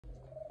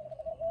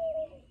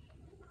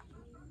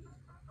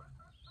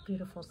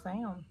beautiful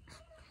sound.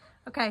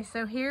 Okay,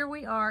 so here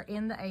we are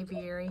in the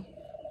aviary,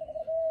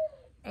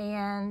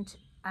 and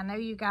I know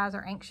you guys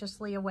are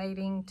anxiously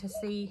awaiting to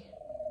see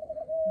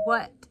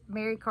what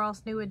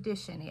Marycarl's new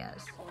addition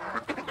is.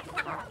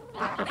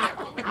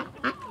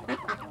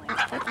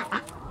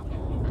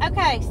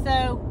 Okay,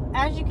 so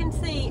as you can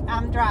see,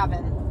 I'm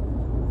driving,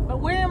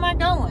 but where am I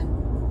going?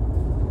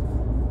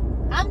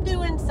 I'm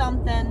doing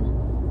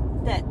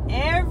something that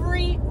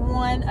every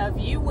one of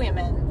you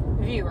women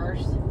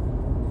viewers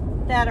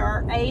that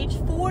are age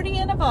 40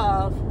 and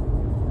above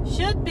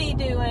should be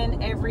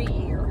doing every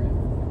year,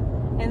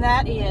 and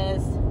that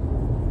is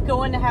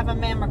going to have a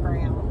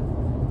mammogram.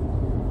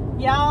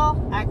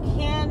 Y'all, I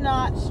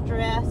cannot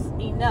stress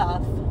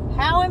enough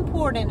how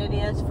important it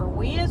is for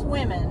we as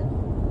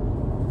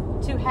women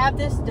to have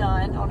this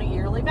done on a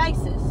yearly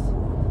basis.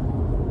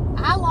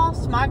 I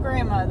lost my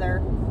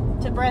grandmother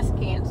to breast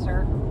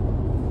cancer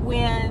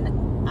when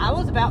I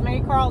was about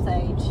Marycarl's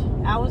age.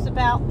 I was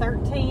about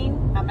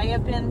 13, I may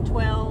have been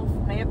 12,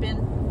 it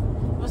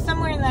was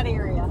somewhere in that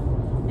area.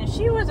 And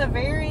she was a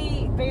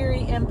very,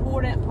 very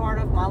important part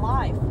of my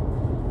life.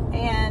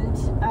 And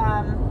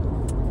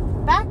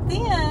back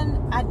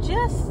then, I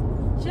just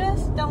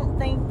don't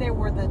think there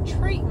were the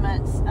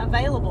treatments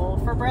available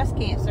for breast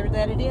cancer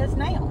that it is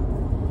now.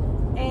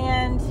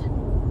 And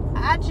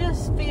I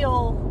just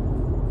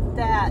feel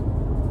that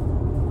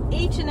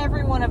each and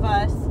every one of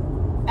us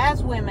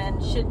as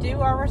women should do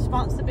our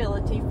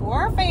responsibility for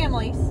our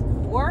families,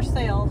 for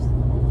ourselves,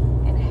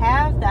 and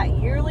have that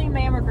yearly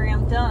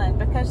mammogram done,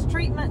 because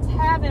treatments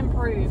have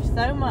improved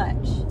so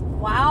much.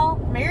 While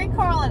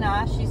Marycarl and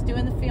I, she's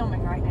doing the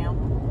filming right now,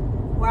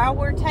 while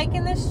we're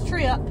taking this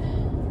trip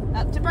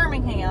up to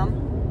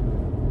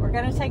Birmingham, we're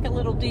going to take a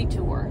little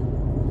detour.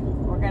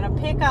 We're going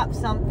to pick up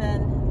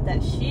something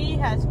that she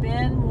has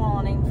been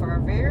wanting for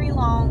a very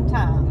long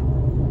time.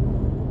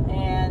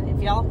 And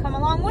if y'all come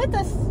along with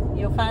us,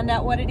 you'll find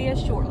out what it is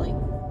shortly.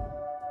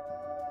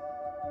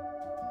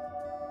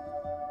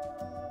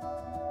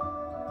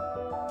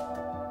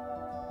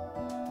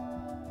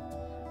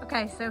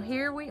 Okay, so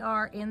here we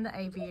are in the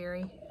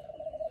aviary,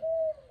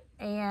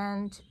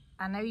 and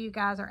I know you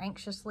guys are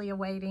anxiously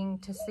awaiting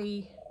to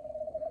see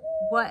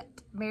what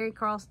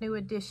Marycarl's new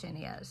addition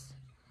is.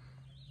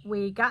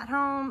 We got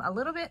home a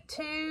little bit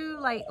too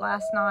late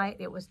last night.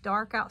 It was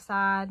dark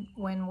outside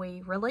when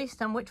we released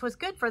them, which was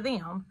good for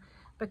them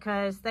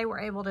because they were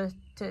able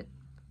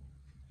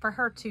for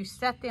her to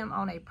set them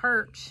on a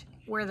perch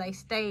where they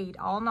stayed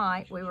all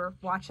night. We were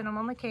watching them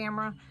on the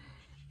camera,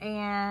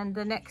 and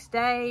the next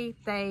day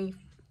they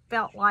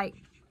felt like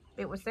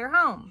it was their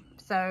home.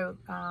 So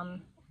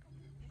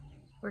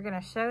we're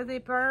gonna show the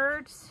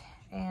birds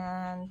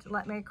and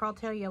let Marycarl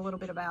tell you a little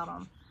bit about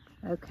them.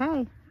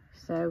 Okay,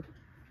 so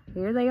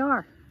here they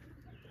are.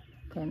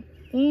 Can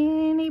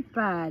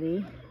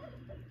anybody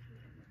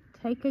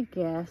take a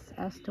guess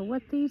as to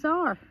what these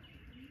are?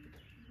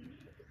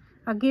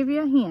 I'll give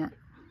you a hint.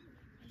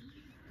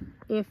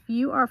 If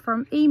you are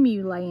from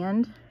Emu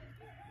Land,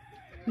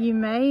 you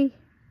may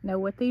know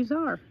what these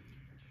are.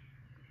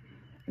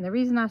 And the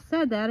reason I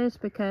said that is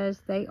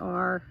because they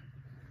are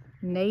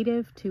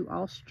native to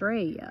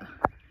Australia.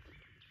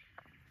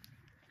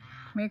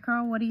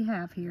 Marycarl, what do you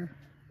have here?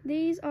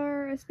 These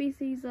are a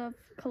species of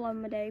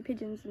Columbidae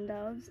pigeons and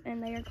doves,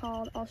 and they are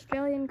called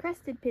Australian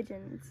crested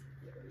pigeons.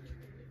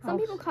 Some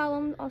people call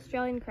them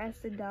Australian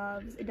crested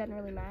doves. It doesn't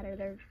really matter.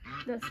 They're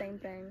the same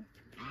thing.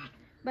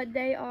 But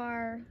they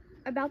are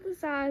about the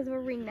size of a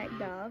ringneck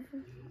dove,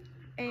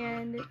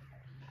 and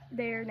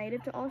they're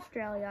native to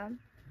Australia.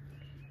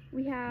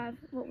 We have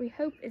what we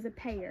hope is a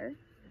pair,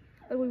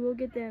 but we will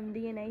get them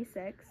DNA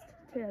sexed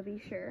to be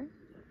sure.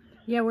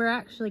 Yeah, we're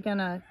actually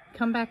gonna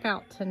come back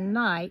out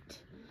tonight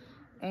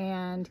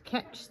and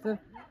catch the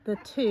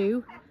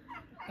two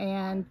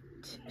and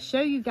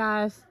show you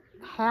guys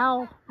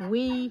how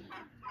we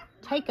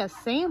take a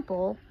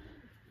sample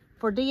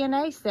for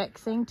DNA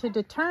sexing to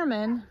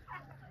determine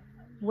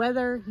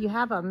whether you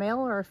have a male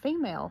or a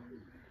female.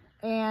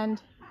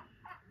 And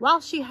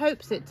while she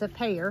hopes it's a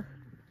pair,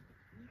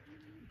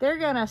 they're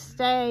gonna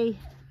stay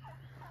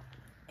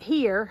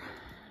here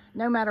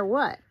no matter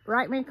what,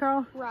 right,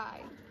 Marycarl?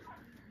 Right.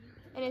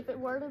 And if it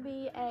were to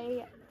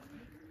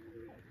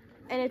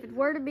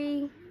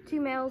be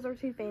two males or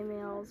two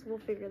females, we'll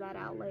figure that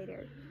out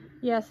later.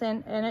 Yes,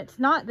 and it's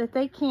not that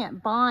they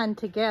can't bond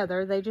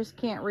together, they just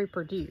can't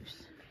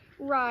reproduce.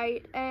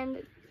 Right,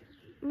 and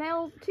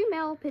two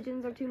male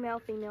pigeons or two male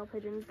female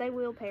pigeons, they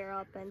will pair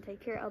up and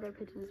take care of other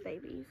pigeons'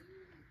 babies.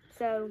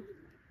 So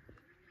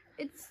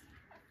it's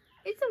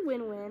a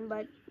win-win,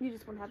 but you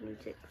just won't have any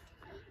chicks.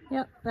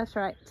 Yep, that's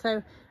right.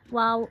 So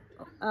while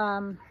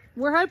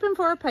we're hoping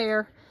for a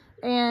pair,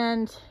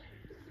 and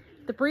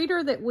the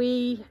breeder that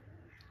we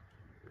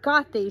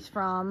got these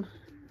from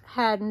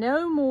had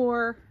no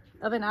more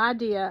of an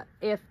idea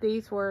if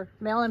these were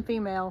male and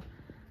female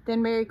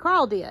than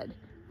Marycarl did.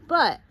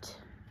 But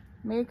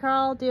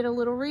Marycarl did a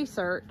little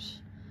research.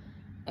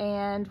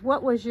 And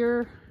what was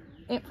your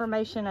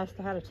information as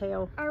to how to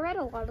tell? I read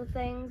a lot of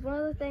things. One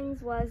of the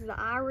things was the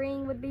eye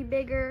ring would be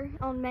bigger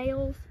on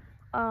males.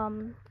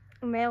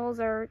 Males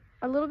are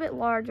a little bit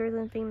larger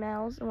than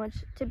females, which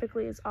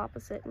typically is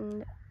opposite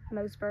in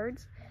most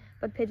birds,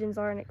 but pigeons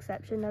are an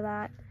exception to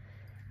that.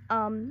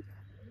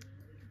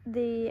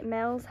 The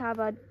males have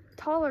a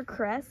taller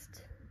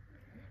crest,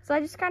 so I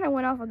just kind of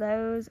went off of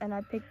those and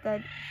I picked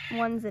the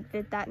ones that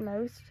fit that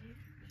most.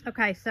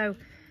 Okay, so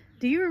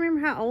do you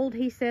remember how old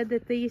he said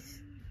that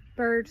these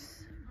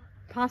birds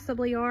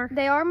possibly are?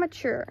 They are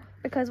mature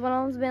because one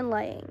of them's been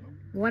laying.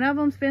 One of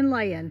them's been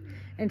laying.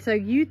 And so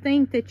you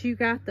think that you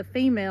got the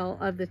female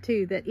of the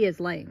two that is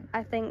laying?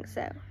 I think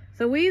so.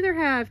 So we either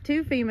have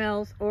two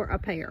females or a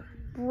pair.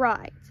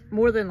 Right.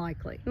 More than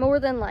likely. More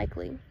than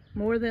likely.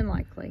 More than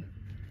likely.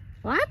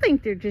 Well, I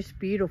think they're just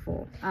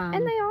beautiful.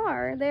 And they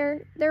are.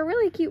 They're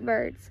really cute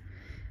birds.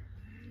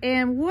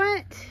 And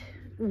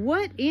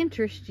what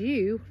interests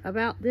you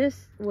about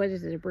this? What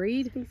is it, a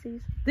breed?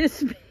 Species.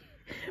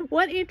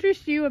 What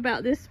interests you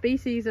about this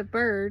species of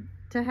bird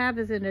to have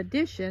as an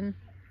addition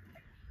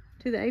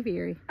to the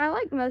aviary? I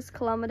like most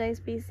Columbidae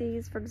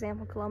species. For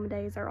example,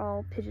 Columbidae are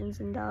all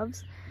pigeons and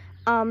doves.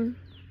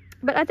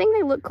 But I think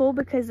they look cool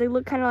because they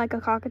look kind of like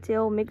a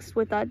cockatiel mixed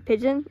with a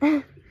pigeon.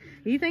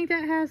 You think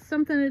that has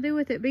something to do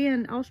with it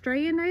being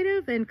Australian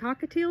native and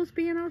cockatiels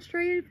being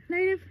Australian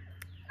native?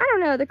 I don't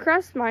know. The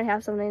crest might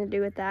have something to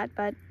do with that,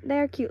 but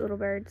they're cute little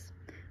birds.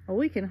 Well,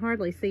 we can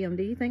hardly see them.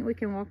 Do you think we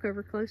can walk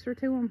over closer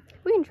to them?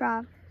 We can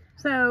try.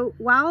 So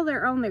while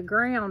they're on the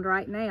ground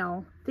right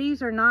now,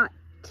 these are not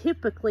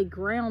typically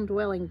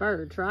ground-dwelling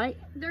birds, right?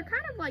 They're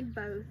kind of like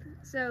both.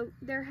 So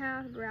they're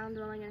half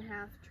ground-dwelling and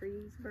half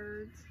trees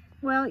birds.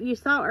 Well, you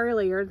saw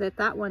earlier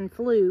that one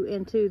flew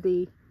into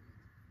the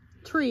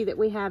tree that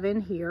we have in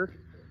here,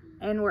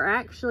 and we're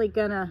actually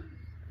gonna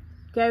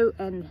go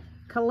and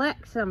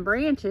collect some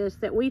branches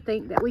that we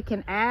think that we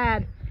can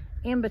add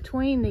in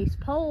between these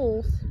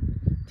poles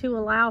to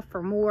allow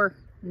for more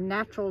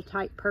natural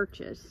type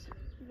perches.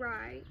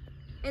 Right.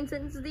 And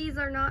since these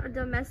are not a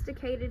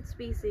domesticated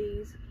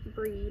species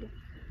breed,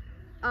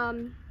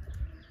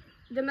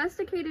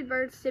 domesticated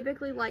birds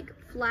typically like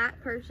flat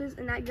perches,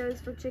 and that goes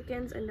for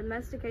chickens and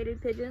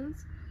domesticated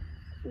pigeons,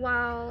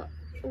 while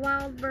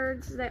wild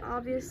birds, they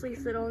obviously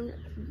sit on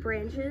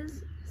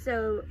branches,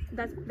 so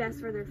that's best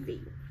for their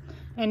feet.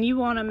 And you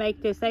want to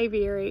make this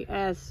aviary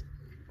as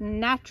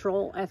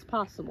natural as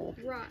possible.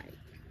 Right.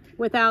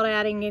 Without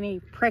adding any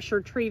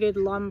pressure treated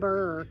lumber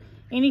or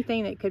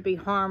anything that could be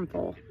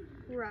harmful.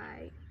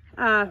 Right.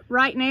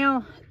 Right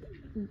now,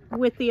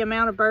 with the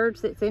amount of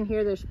birds that's in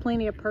here, there's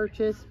plenty of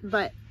perches,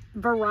 but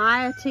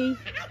variety,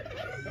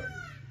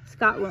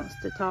 Scott wants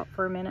to talk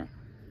for a minute.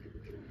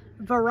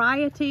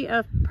 Variety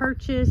of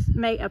perches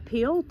may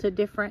appeal to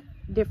different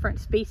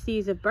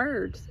species of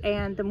birds,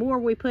 and the more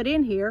we put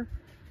in here,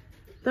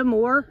 the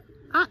more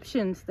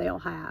options they'll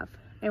have.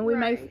 And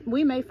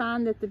we may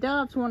find that the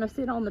doves want to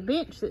sit on the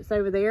bench that's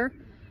over there,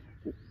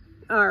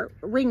 or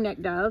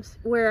ringneck doves,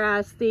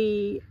 whereas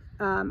the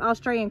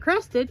Australian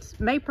cresteds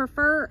may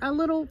prefer a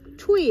little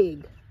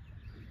twig.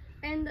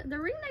 And the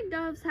ringneck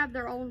doves have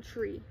their own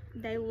tree.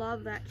 They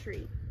love that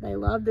tree. They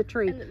love the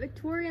tree. And the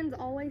Victorians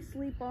always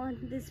sleep on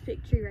this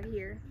big tree right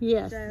here.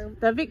 Yes. So,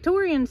 the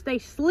Victorians, they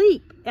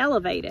sleep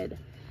elevated.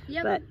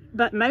 yep.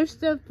 But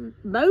most of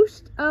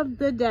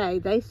the day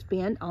they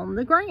spend on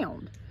the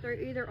ground. They're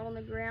either on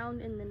the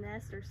ground in the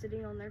nest or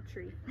sitting on their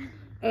tree.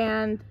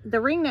 And the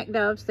ringneck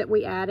doves that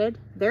we added,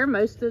 they're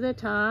most of the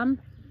time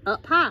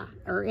up high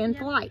or in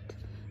flight.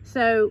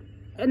 So,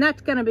 and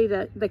that's going to be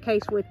the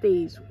case with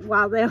these.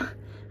 While they'll,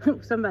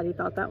 somebody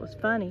thought that was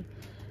funny.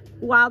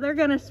 While they're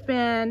going to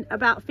spend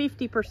about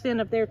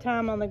 50% of their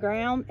time on the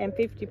ground and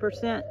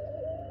 50%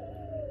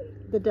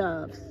 the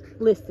doves.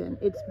 Listen,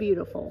 it's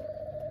beautiful.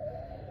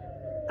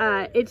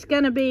 It's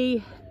going to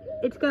be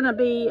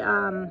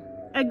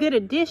a good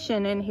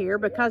addition in here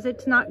because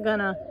it's not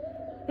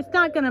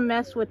gonna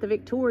mess with the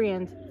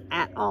Victorians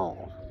at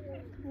all.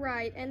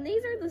 Right, and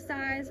these are the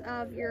size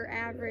of your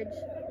average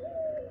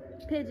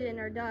pigeon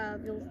or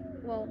dove.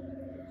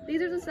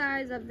 These are the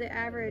size of the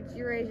average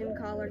Eurasian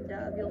collared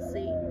dove you'll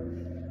see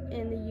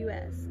in the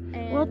U.S.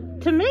 And well,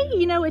 to me,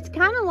 it's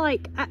kind of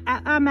like,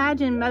 I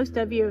imagine most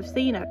of you have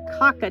seen a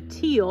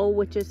cockatiel,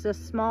 which is a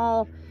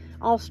small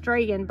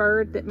Australian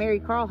bird that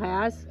Marycarl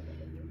has.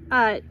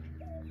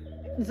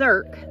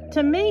 Zerk.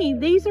 To me,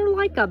 these are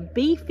like a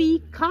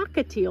beefy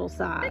cockatiel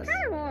size. They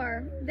kind of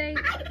are.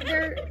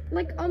 They're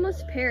like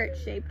almost parrot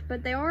shaped,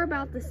 but they are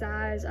about the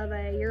size of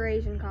a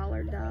Eurasian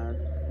collared dove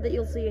that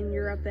you'll see in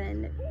Europe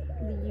and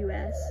the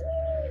U.S.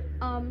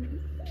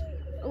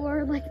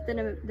 Or like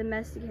the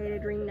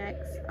domesticated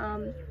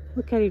ringnecks.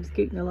 Look at him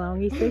scooting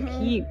along. He's so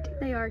cute.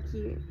 They are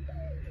cute.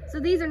 So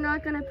these are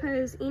not going to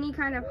pose any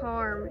kind of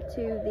harm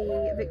to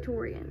the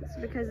Victorians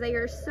because they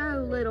are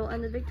so little,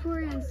 and the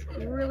Victorians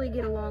really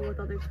get along with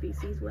other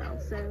species well.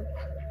 So,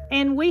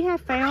 and we have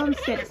found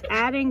since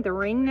adding the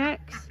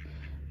ringnecks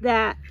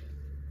that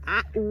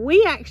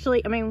we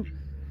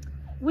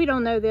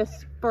don't know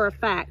this for a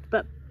fact,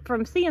 but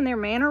from seeing their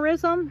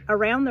mannerism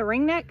around the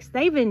ringnecks,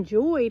 they've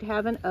enjoyed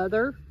having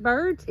other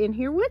birds in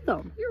here with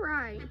them. You're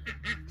right.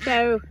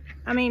 So,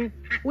 I mean,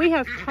 we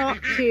have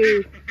talked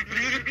to...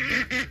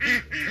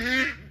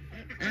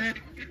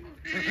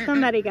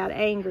 Somebody got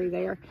angry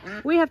there.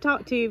 We have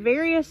talked to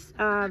various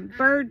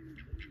bird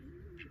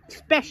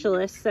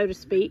specialists, so to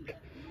speak,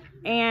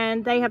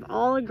 and they have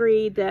all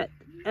agreed that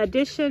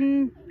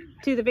addition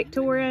to the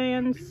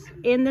Victorians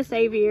in this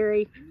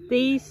aviary,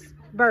 these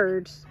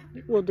birds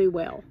will do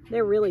well.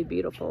 They're really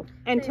beautiful.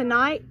 And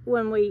tonight,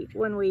 when we do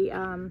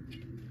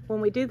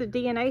the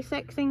DNA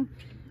sexing,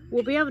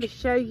 we'll be able to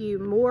show you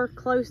more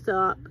close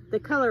up the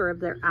color of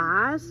their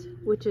eyes,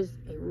 which is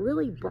a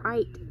really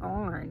bright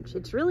orange.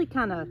 It's really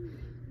kind of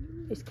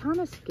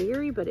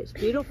scary, but it's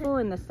beautiful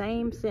in the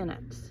same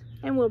sentence.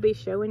 And we'll be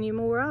showing you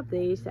more of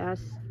these as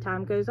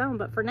time goes on.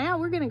 But for now,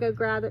 we're going to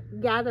go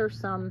gather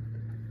some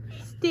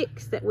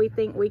sticks that we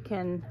think we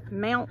can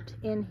mount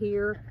in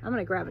here. I'm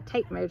going to grab a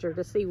tape measure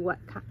to see what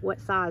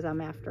size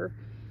I'm after,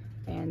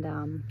 and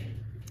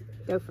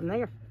go from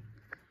there.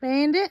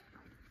 Bandit,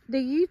 do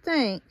you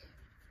think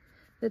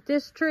that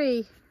this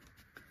tree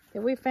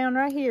that we found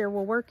right here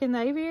will work in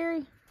the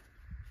aviary?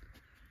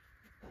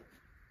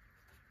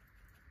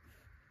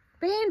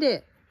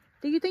 Bandit,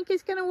 do you think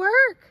it's going to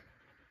work?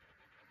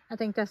 I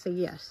think that's a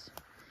yes.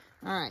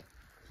 All right,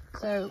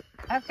 so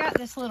I've got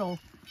this little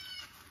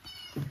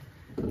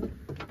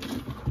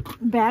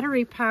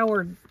battery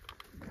powered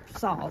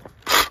saw,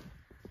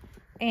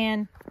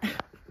 and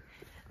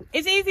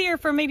it's easier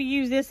for me to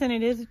use this than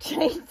it is a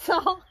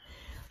chainsaw.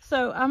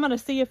 So I'm gonna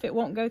see if it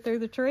won't go through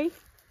the tree.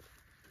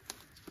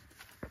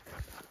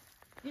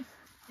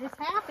 It's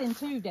happened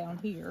too down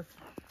here.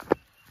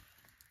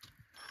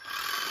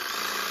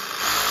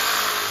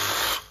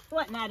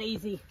 Wasn't that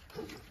easy?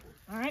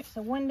 All right,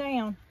 so one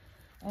down.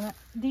 And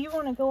do you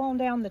want to go on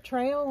down the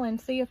trail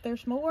and see if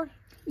there's more?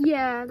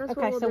 Yeah, that's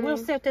okay, what we'll so do. we'll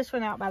set this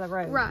one out by the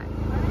road. Right.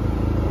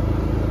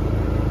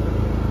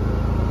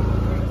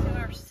 So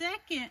our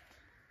second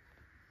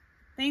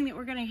thing that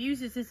we're going to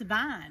use is this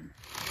vine.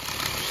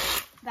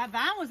 That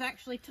vine was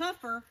actually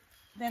tougher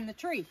than the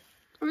tree.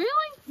 Really?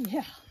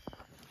 Yeah.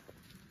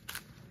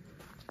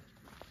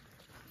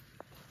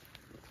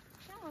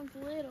 That one's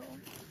little.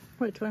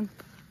 Which one?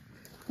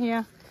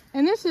 Yeah.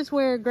 And this is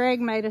where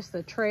Greg made us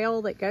the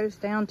trail that goes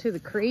down to the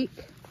creek.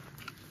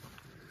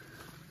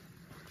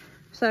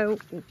 So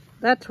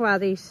that's why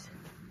these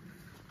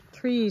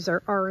trees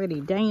are already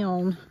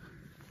down.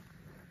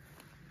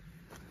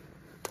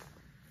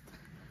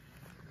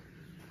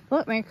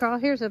 Look, Marycarl,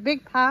 here's a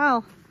big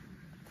pile.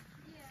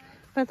 Yeah.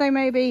 But they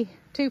may be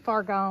too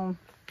far gone.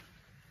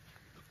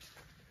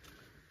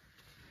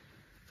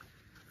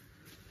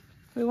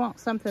 We want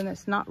something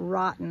that's not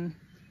rotten.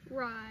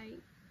 Right.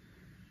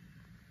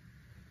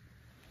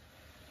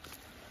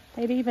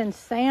 It even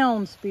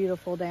sounds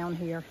beautiful down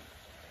here.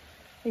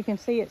 You can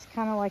see it's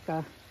kind of like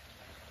a,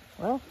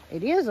 well,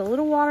 it is a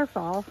little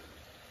waterfall.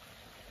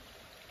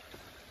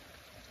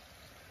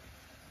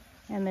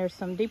 And there's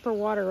some deeper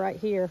water right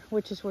here,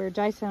 which is where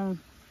Jason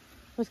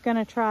was going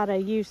to try to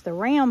use the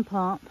ram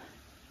pump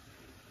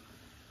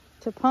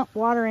to pump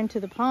water into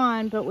the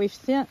pond, but we've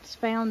since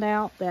found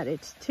out that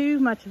it's too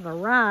much of a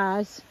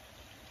rise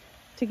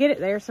to get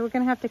it there. So we're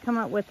going to have to come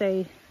up with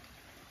a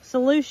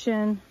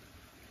solution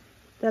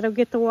that'll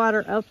get the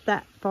water up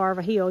that far of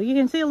a hill. You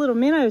can see a little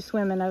minnow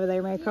swimming over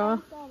there,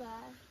 Marycarl. Yeah, I saw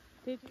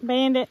that.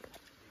 Bandit,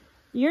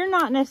 you're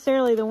not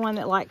necessarily the one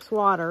that likes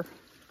water.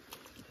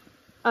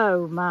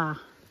 Oh my.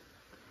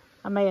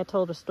 I may have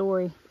told a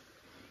story.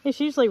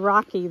 It's usually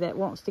Rocky that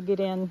wants to get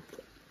in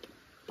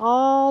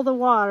all the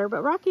water,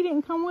 but Rocky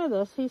didn't come with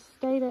us. He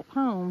stayed at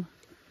home.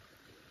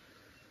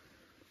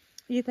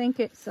 You think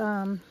it's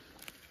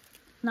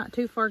not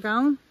too far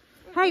gone?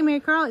 Hey,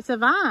 Marycarl, it's a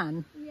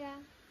vine. Yeah.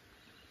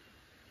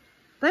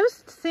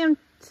 Those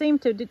seem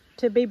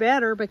to be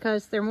better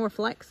because they're more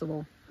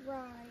flexible.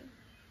 Right.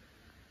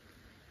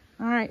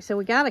 All right, so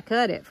we got to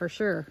cut it for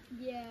sure.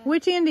 Yeah.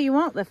 Which end do you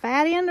want, the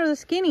fat end or the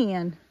skinny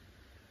end?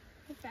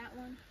 The fat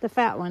one. The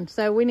fat one.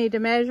 So we need to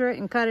measure it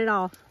and cut it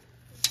off.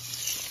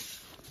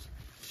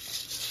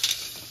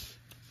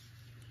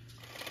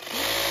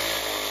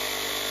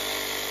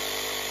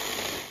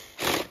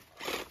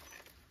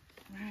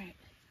 All right.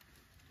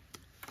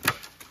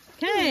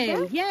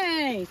 Okay,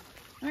 yay.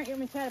 All right, you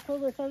want me to try to pull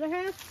this other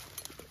half?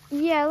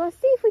 Yeah, let's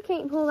see if we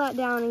can't pull that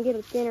down and get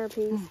a thinner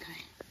piece.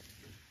 Okay.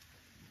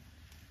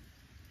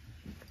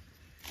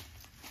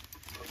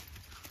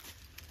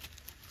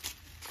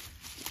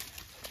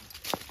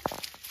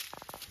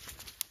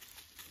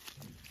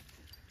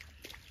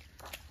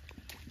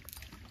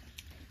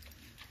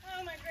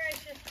 Oh my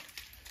gracious.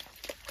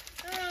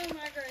 Oh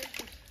my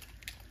gracious.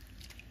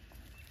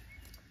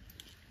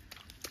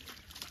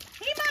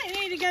 He might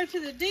need to go to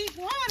the deep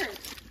water.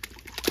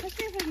 Let's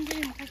see if we can get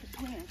him to take a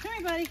swim. Come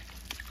here, buddy.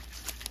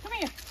 Come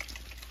here.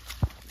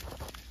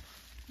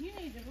 You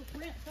need to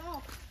rinse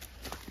off.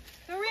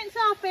 Go rinse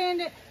off,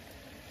 Bandit.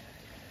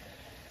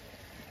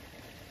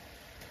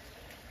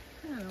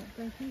 I don't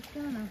think he's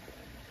gonna.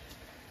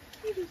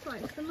 He just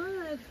likes the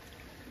mud.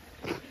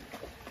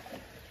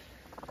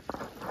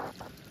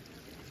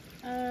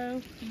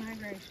 Oh my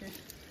gracious.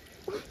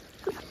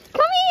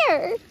 Come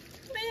here.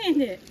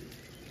 Bandit.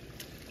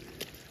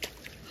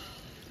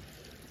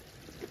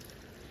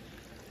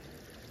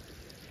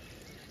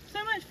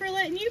 So much for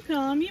letting you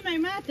come. You made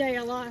my day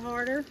a lot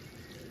harder.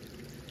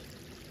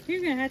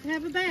 You're gonna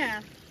have a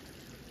bath.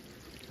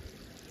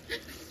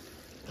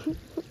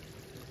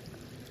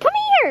 Come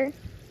here.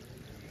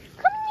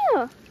 Come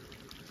here.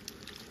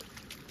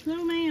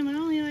 No ma'am, I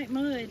only like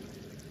mud.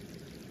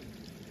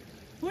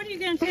 What are you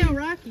gonna tell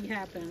Rocky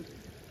happened?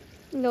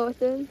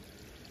 Nothing.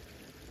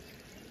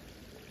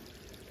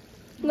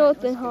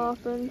 Nothing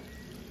happened.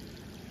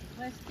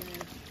 Let's go.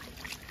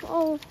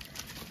 Oh,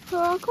 here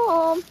I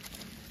come.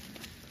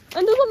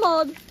 Into the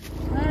mud.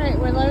 Alright,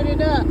 we're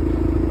loaded up.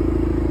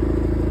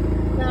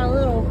 Got a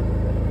little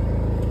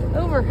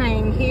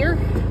overhang here.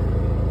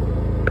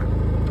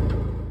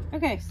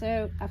 Okay,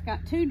 so I've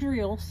got 2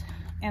 drills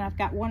and I've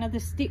got one of the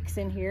sticks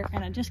in here,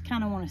 and I just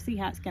kind of want to see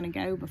how it's going to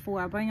go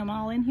before I bring them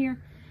all in here.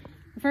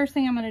 The first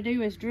thing I'm going to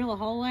do is drill a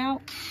hole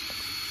out,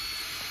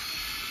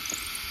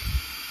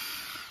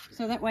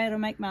 so that way it'll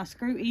make my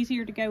screw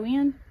easier to go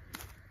in.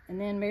 And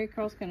then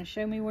Marycarl's going to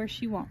show me where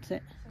she wants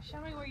it. So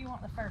show me where you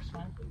want the first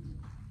one.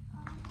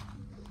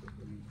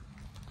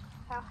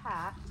 How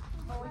high?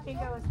 Well, we can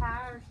go as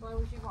high or as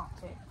low as you want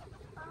to.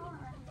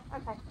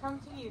 Okay, come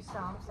to you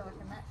some so I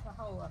can match the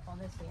hole up on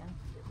this end.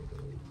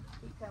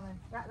 Keep coming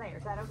right there.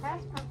 Is that okay?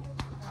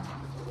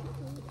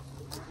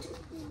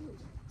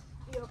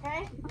 You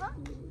okay?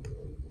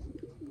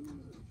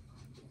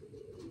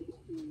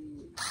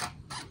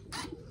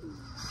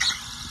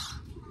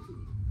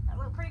 That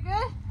look pretty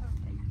good?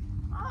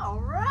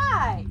 All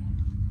right.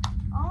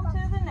 On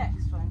to the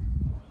next one.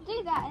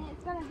 Do that and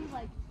it's gonna be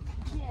like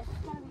this.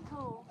 It's gonna be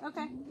cool.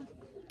 Okay.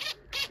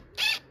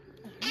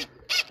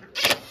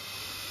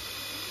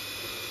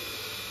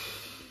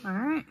 All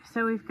right,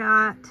 so we've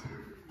got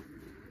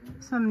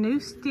some new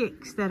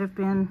sticks that have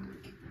been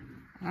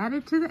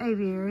added to the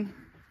aviary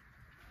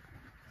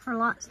for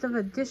lots of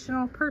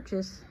additional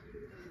purchase.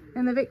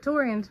 And the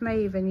Victorians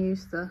may even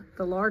use the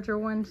larger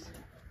ones.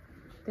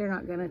 They're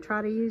not gonna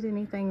try to use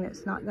anything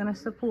that's not gonna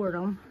support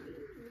them.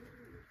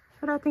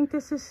 But I think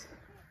this is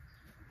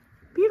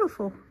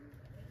beautiful.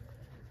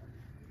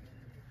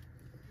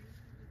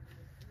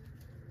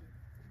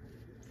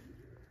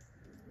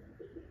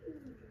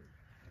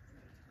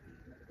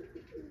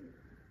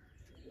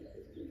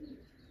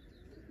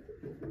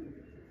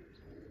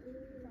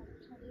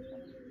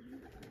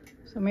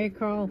 So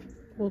Marycarl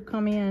will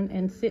come in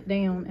and sit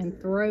down and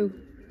throw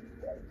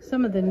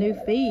some of the new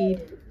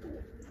feed.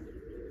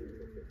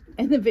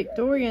 And the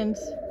Victorians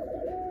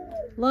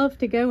love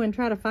to go and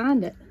try to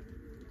find it.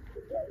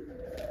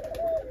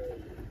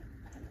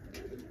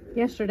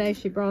 Yesterday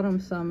she brought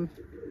them some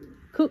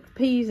cooked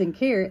peas and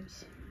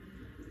carrots.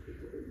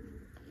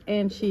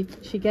 And she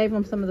gave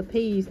them some of the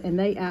peas and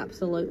they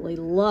absolutely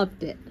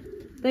loved it.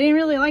 They didn't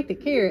really like the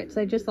carrots,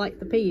 they just liked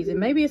the peas. And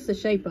maybe it's the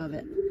shape of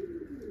it.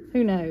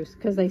 Who knows?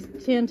 Because they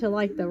tend to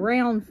like the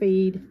round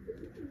feed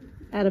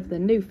out of the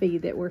new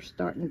feed that we're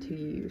starting to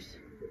use.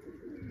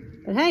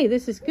 But hey,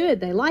 this is good.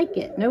 They like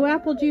it. No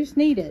apple juice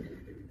needed.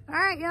 All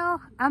right,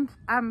 y'all.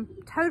 I'm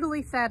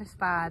totally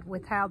satisfied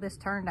with how this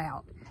turned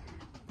out.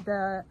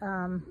 The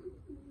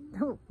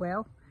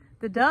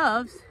the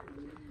doves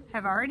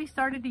have already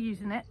started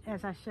using it,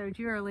 as I showed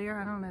you earlier.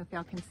 I don't know if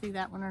y'all can see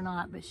that one or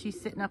not, but she's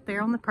sitting up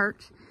there on the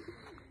perch.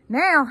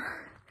 Now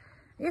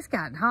it's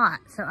gotten hot,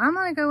 so I'm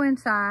gonna go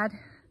inside,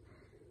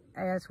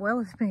 as well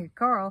as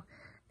Marycarl,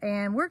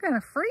 and we're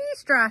gonna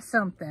freeze dry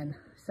something.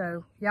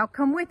 So y'all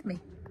come with me.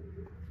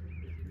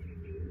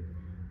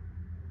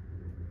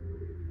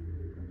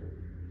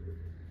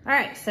 All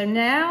right, so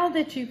now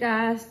that you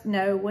guys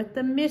know what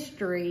the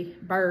mystery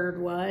bird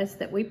was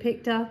that we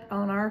picked up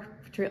on our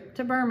trip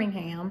to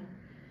Birmingham,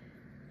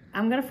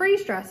 I'm gonna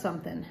freeze dry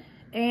something.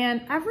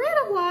 And I've read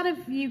a lot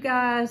of you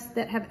guys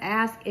that have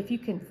asked if you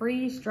can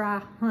freeze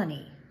dry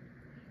honey.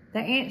 The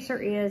answer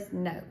is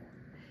no.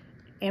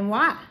 And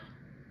why?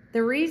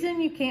 The reason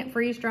you can't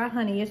freeze dry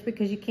honey is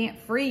because you can't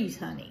freeze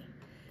honey.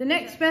 The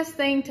next best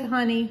thing to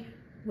honey,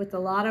 with a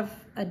lot of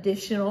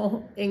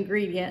additional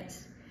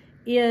ingredients,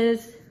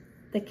 is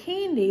the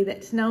candy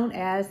that's known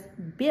as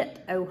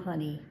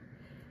Bit-O-Honey.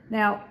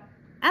 Now,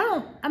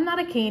 I'm not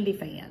a candy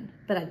fan,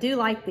 but I do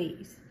like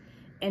these.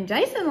 And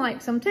Jason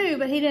likes them too,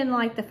 but he didn't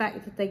like the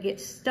fact that they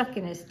get stuck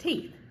in his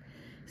teeth.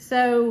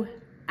 So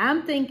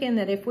I'm thinking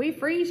that if we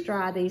freeze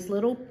dry these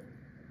little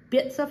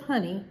bits of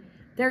honey,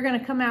 they're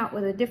gonna come out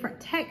with a different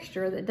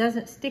texture that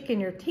doesn't stick in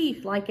your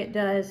teeth like it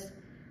does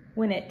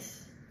when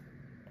it's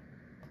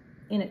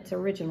in its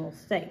original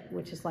state,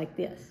 which is like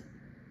this.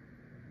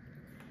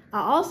 I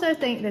also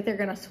think that they're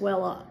gonna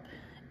swell up,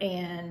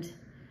 and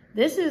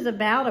this is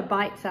about a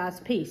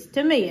bite-sized piece.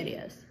 To me it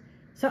is.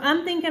 So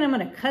I'm thinking I'm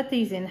gonna cut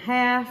these in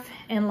half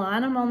and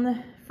line them on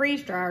the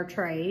freeze dryer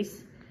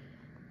trays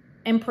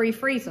and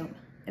pre-freeze them.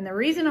 And the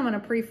reason I'm gonna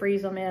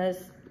pre-freeze them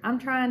is I'm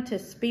trying to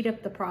speed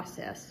up the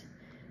process.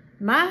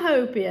 My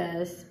hope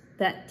is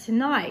that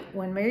tonight,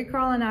 when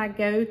Marycarl and I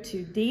go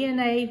to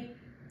DNA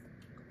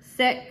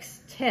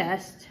sex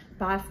test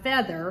by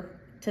feather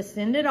to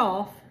send it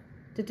off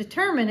to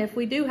determine if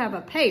we do have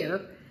a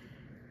pair,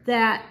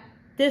 that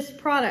this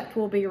product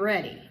will be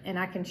ready and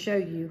I can show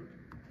you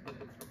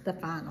the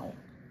final.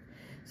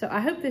 So I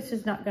hope this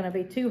is not going to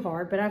be too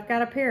hard, but I've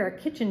got a pair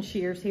of kitchen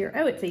shears here.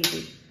 Oh, it's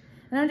easy.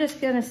 And I'm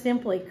just going to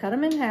simply cut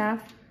them in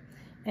half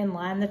and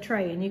line the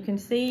tray. And you can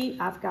see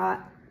I've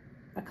got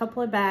a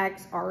couple of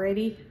bags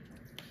already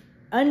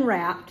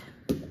unwrapped.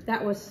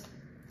 That was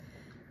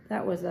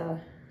the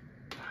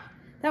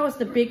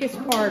biggest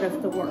part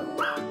of the work.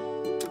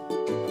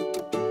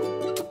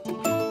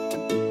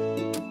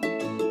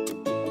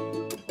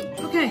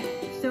 Okay,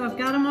 so I've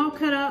got them all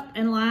cut up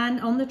and lined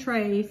on the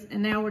trays,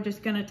 and now we're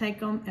just going to take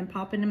them and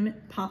pop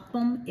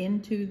them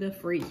into the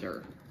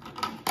freezer.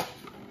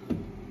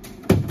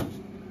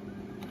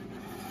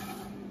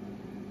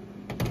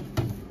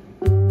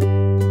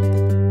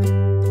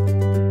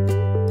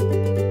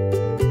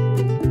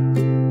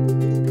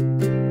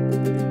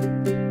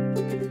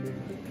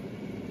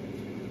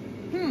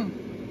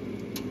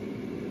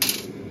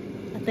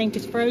 I think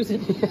it's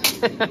frozen.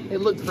 It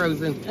looks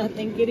frozen. I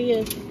think it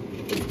is.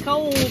 It's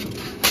cold.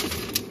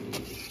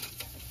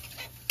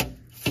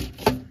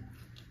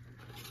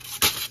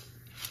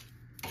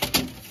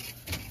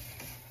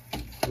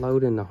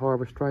 Load in the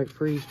Harbor Strike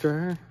freeze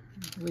dryer.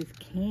 With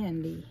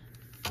candy.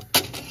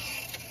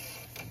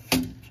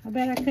 I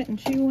bet I couldn't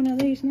chew one of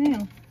these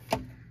now.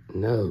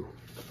 No.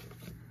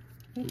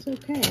 That's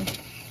okay.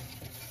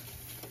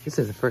 This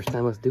is the first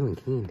time us doing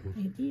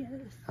candy. It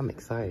is. I'm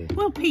excited.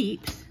 Well,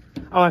 peeps.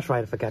 Oh, that's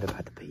right. I forgot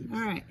about the peeps. All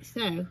right,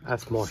 so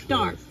That's more.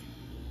 start.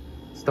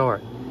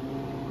 Start.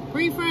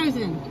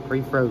 Pre-frozen.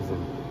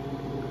 Pre-frozen.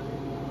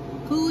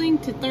 Cooling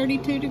to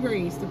 32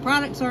 degrees. The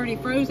product's already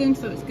frozen,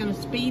 so it's going to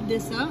speed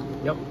this up.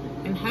 Yep.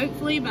 And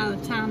hopefully by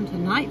the time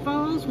tonight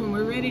falls, when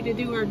we're ready to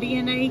do our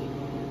DNA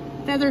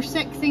feather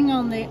sexing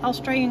on the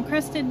Australian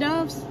crested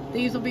doves,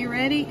 these will be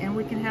ready and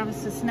we can have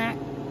us a snack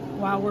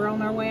while we're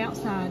on our way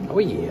outside. Oh,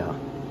 yeah.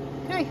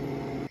 Okay.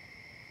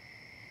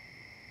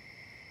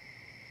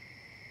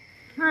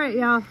 All right,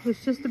 y'all,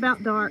 it's just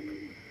about dark.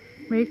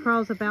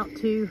 Marycarl's about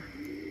to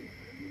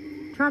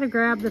try to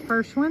grab the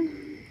first one.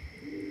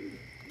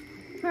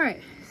 All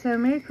right, so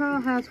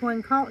Marycarl has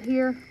one caught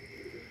here,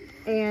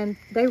 and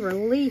they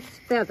release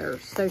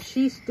feathers, so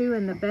she's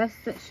doing the best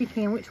that she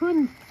can. Which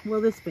one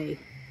will this be?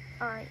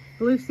 All right.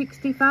 Blue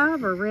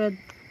 65 or red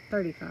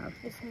 35?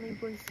 This will be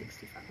blue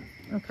 65.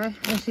 Okay,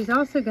 and she's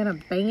also gonna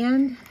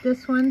band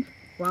this one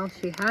while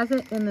she has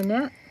it in the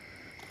net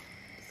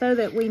so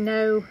that we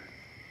know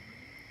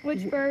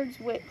Which bird's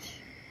which?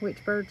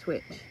 which bird's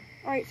which.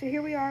 All right, so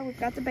here we are. We've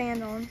got the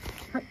band on.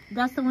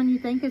 That's the one you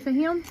think is a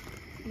hem?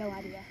 No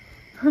idea.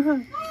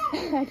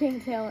 I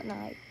can't tell at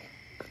night.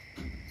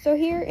 So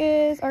here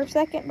is our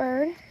second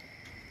bird.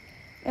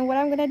 And what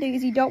I'm going to do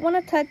is you don't want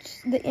to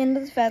touch the end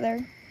of the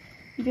feather.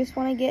 You just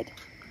want to get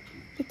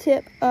the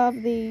tip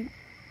of the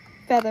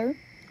feather.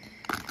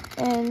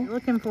 And What you're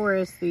looking for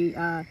is the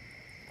I'm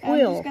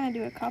quill. just going to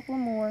do a couple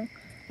more.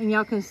 And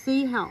y'all can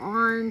see how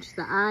orange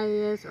the eye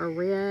is, or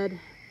red.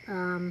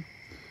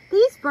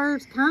 These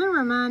birds kind of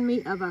remind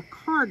me of a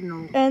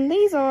cardinal, And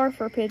these are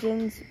for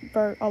pigeons,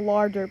 for a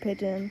larger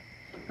pigeon.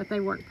 but they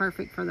work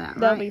perfect for that,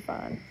 They'll right? be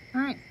fine.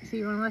 All right, so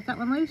you want to let that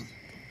one loose?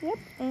 Yep.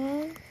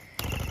 And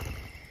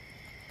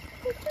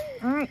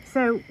All right,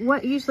 so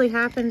what usually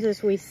happens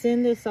is we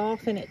send this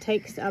off and it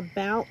takes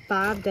about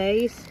 5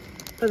 days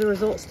for the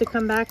results to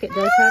come back. It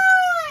does have,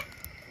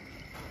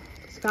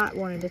 Scott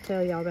wanted to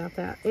tell y'all about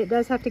that. It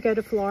does have to go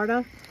to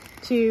Florida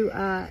to,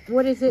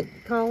 what is it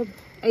called?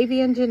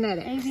 Avian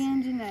Genetics.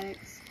 Avian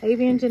Genetics.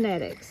 Avian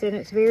Genetics, and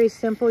it's very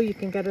simple. You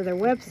can go to their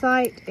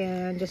website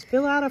and just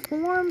fill out a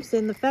form,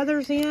 send the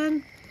feathers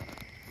in,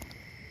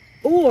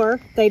 or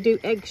they do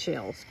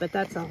eggshells, but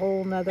that's a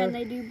whole nother. And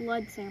they do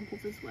blood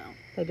samples as well.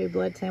 They do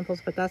blood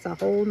samples, but that's a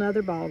whole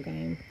nother ball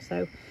game.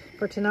 So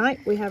for tonight,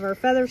 we have our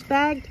feathers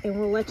bagged, and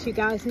we'll let you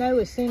guys know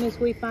as soon as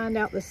we find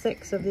out the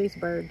sex of these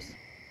birds.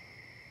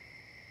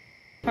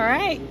 All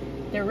right,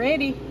 they're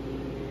ready.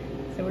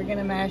 So we're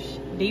gonna mash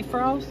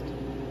defrost.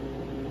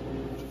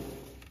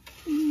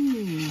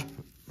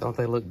 Don't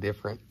they look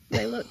different?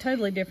 They look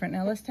totally different.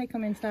 Now let's take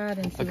them inside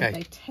and see what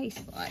they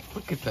taste like.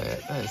 Look at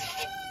that.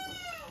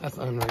 That's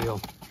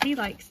unreal. He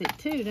likes it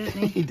too, doesn't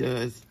he? He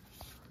does.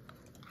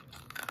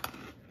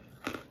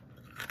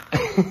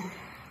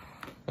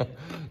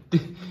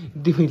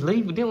 Didn't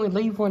we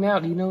leave one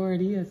out? Do you know where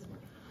it is?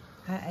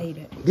 I ate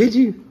it. Did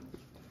you?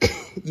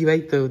 You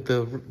ate the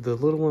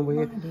little one we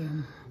I had? did.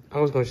 I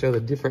was going to show the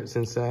difference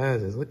in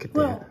sizes. Look at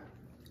Well,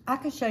 I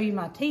could show you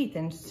my teeth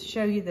and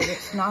show you that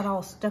it's not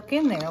all stuck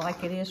in there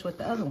like it is with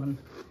the other one.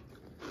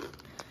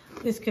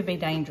 This could be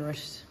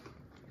dangerous.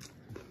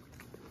 that.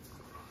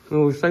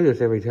 Well, we say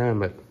this every time,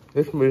 but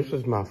this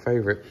is my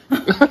favorite.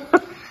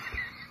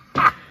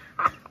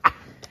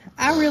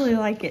 I really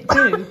like it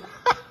too.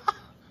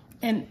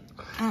 And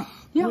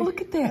Yeah, look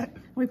at that.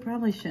 we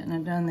probably shouldn't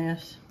have done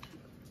this.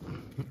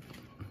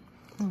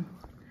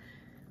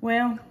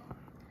 Well,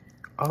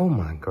 Oh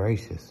my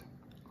gracious.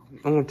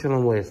 I'm going to tell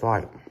them what it's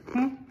like.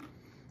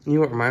 You know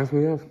what it reminds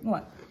me of?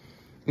 What?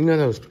 You know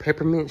those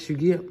peppermints you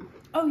get?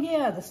 Oh,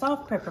 yeah, the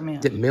soft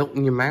peppermint. That melt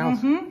in your mouth?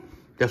 Mm-hmm.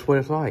 That's what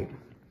it's like.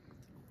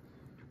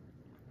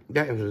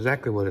 That is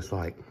exactly what it's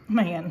like.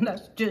 Man,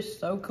 that's just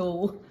so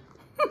cool.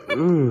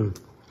 Mmm.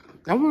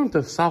 I wonder if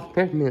the soft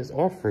peppermints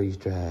are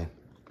freeze-dried.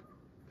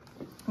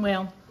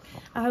 Well,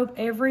 I hope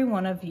every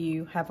one of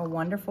you have a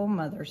wonderful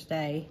Mother's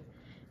Day,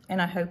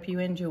 and I hope you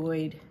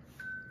enjoyed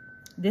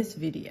this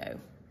video.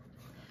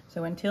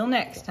 So until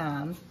next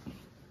time,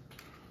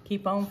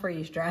 keep on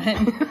freeze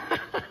drying.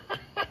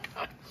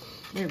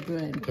 They're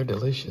good. They're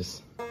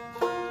delicious.